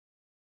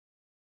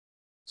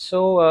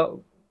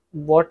So,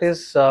 what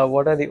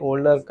are the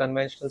older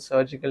conventional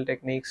surgical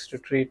techniques to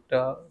treat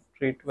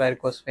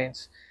varicose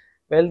veins?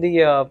 Well,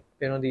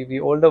 the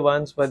older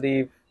ones were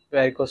the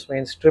varicose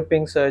vein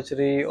stripping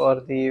surgery, or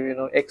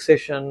the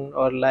excision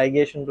or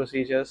ligation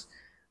procedures,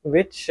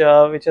 which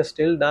are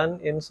still done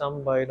in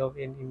some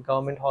in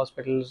government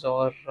hospitals,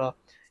 or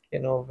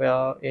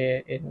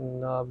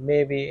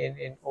maybe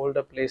in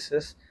older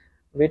places,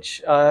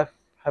 which are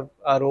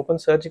open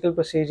surgical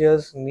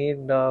procedures,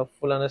 need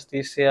full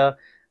anesthesia,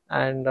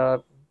 and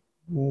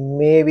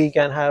maybe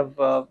can have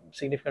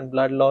significant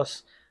blood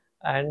loss,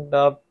 and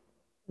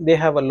they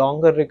have a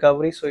longer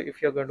recovery. So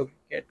if you're going to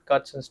get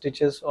cuts and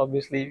stitches,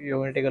 obviously you're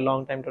going to take a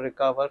long time to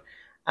recover,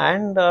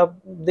 and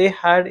they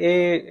had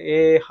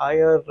a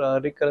higher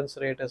recurrence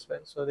rate as well.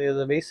 So there's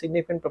a very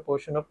significant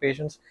proportion of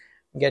patients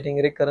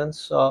getting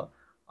recurrence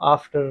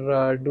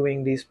after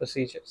doing these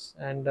procedures,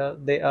 and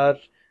they are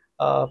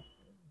uh,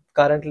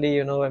 currently,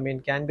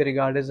 can be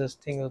regarded as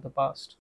things of the past.